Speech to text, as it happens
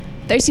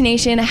Thirsty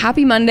Nation,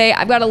 happy Monday.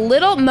 I've got a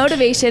little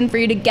motivation for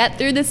you to get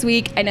through this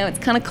week. I know it's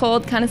kind of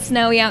cold, kind of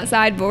snowy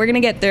outside, but we're going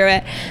to get through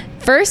it.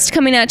 First,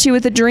 coming at you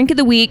with the drink of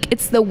the week,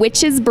 it's the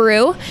Witch's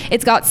Brew.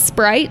 It's got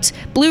Sprite,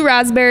 blue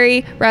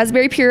raspberry,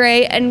 raspberry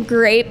puree, and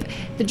grape.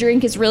 The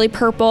drink is really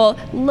purple,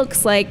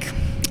 looks like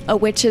a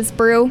witch's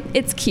brew.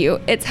 It's cute.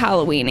 It's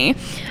Halloween-y.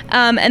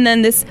 And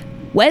then this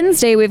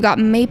Wednesday, we've got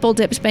maple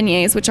dipped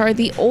beignets, which are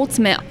the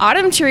ultimate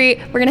autumn treat.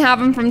 We're going to have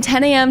them from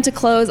 10 a.m. to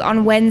close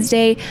on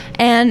Wednesday.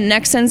 And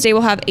next Wednesday,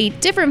 we'll have a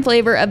different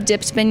flavor of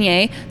dipped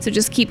beignet. So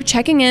just keep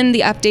checking in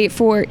the update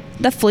for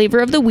the flavor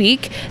of the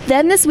week.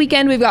 Then this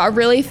weekend, we've got a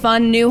really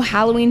fun new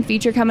Halloween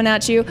feature coming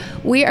at you.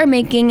 We are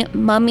making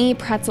mummy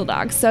pretzel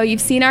dogs. So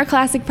you've seen our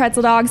classic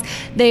pretzel dogs.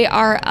 They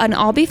are an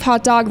all beef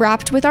hot dog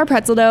wrapped with our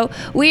pretzel dough.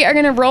 We are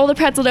going to roll the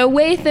pretzel dough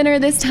way thinner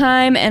this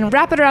time and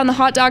wrap it around the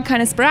hot dog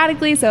kind of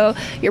sporadically. So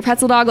your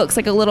pretzel dog looks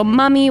like a little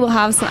mummy. We'll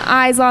have some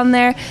eyes on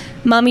there.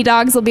 Mummy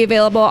dogs will be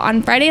available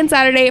on Friday and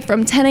Saturday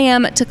from 10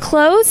 a.m. to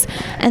close.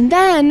 And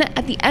then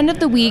at the end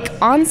of the week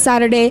on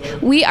Saturday,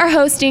 we are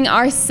hosting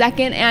our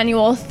second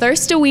annual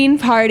Thirstoween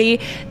party.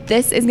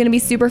 This is going to be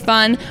super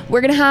fun. We're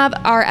going to have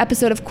our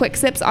episode of Quick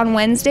Sips on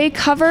Wednesday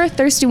cover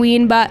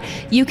Thirstoween, but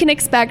you can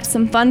expect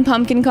some fun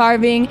pumpkin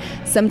carving,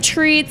 some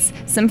treats,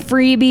 some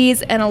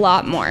freebies, and a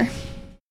lot more.